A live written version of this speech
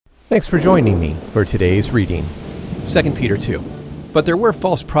Thanks for joining me for today's reading. 2 Peter 2. But there were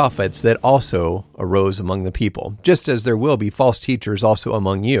false prophets that also arose among the people, just as there will be false teachers also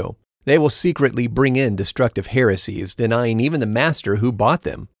among you. They will secretly bring in destructive heresies, denying even the master who bought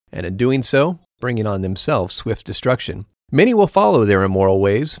them, and in doing so, bringing on themselves swift destruction. Many will follow their immoral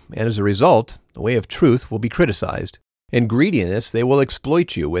ways, and as a result, the way of truth will be criticized. In greediness, they will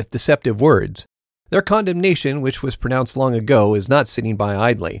exploit you with deceptive words. Their condemnation, which was pronounced long ago, is not sitting by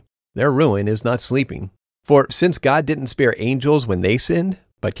idly. Their ruin is not sleeping. For since God didn't spare angels when they sinned,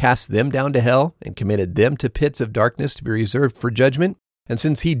 but cast them down to hell and committed them to pits of darkness to be reserved for judgment, and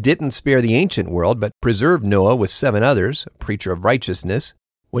since he didn't spare the ancient world, but preserved Noah with 7 others, a preacher of righteousness,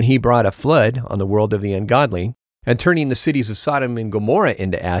 when he brought a flood on the world of the ungodly, and turning the cities of Sodom and Gomorrah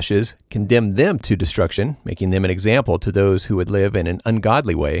into ashes, condemned them to destruction, making them an example to those who would live in an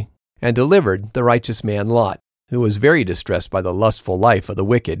ungodly way, and delivered the righteous man Lot, who was very distressed by the lustful life of the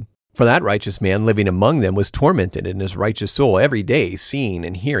wicked. For that righteous man living among them was tormented in his righteous soul every day, seeing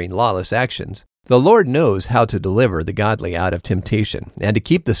and hearing lawless actions. The Lord knows how to deliver the godly out of temptation, and to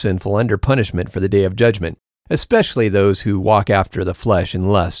keep the sinful under punishment for the day of judgment, especially those who walk after the flesh in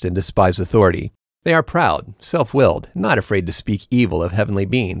lust and despise authority. They are proud, self-willed, not afraid to speak evil of heavenly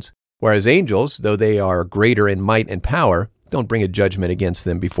beings, whereas angels, though they are greater in might and power, don't bring a judgment against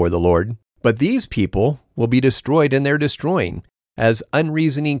them before the Lord. But these people will be destroyed in their destroying, as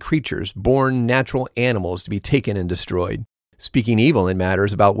unreasoning creatures, born natural animals to be taken and destroyed, speaking evil in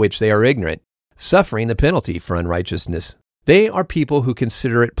matters about which they are ignorant, suffering the penalty for unrighteousness. They are people who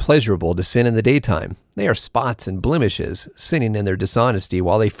consider it pleasurable to sin in the daytime. They are spots and blemishes, sinning in their dishonesty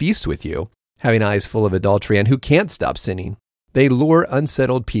while they feast with you, having eyes full of adultery, and who can't stop sinning. They lure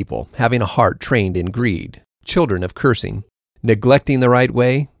unsettled people, having a heart trained in greed, children of cursing. Neglecting the right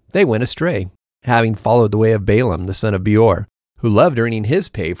way, they went astray, having followed the way of Balaam, the son of Beor, who loved earning his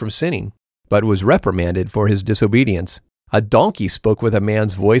pay from sinning, but was reprimanded for his disobedience. A donkey spoke with a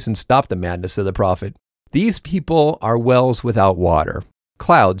man's voice and stopped the madness of the prophet. These people are wells without water,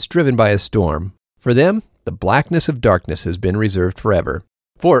 clouds driven by a storm. For them, the blackness of darkness has been reserved forever.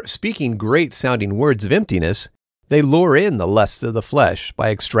 For, speaking great-sounding words of emptiness, they lure in the lusts of the flesh by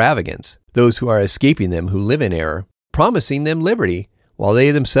extravagance, those who are escaping them who live in error, promising them liberty, while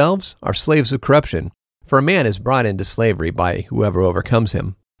they themselves are slaves of corruption. For a man is brought into slavery by whoever overcomes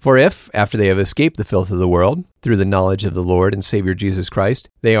him. For if, after they have escaped the filth of the world, through the knowledge of the Lord and Savior Jesus Christ,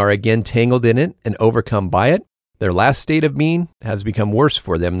 they are again tangled in it and overcome by it, their last state of being has become worse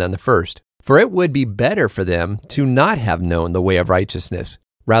for them than the first. For it would be better for them to not have known the way of righteousness,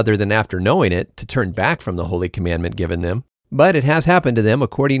 rather than after knowing it, to turn back from the holy commandment given them. But it has happened to them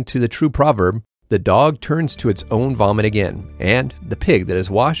according to the true proverb, the dog turns to its own vomit again, and the pig that is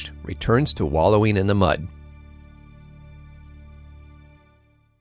washed returns to wallowing in the mud.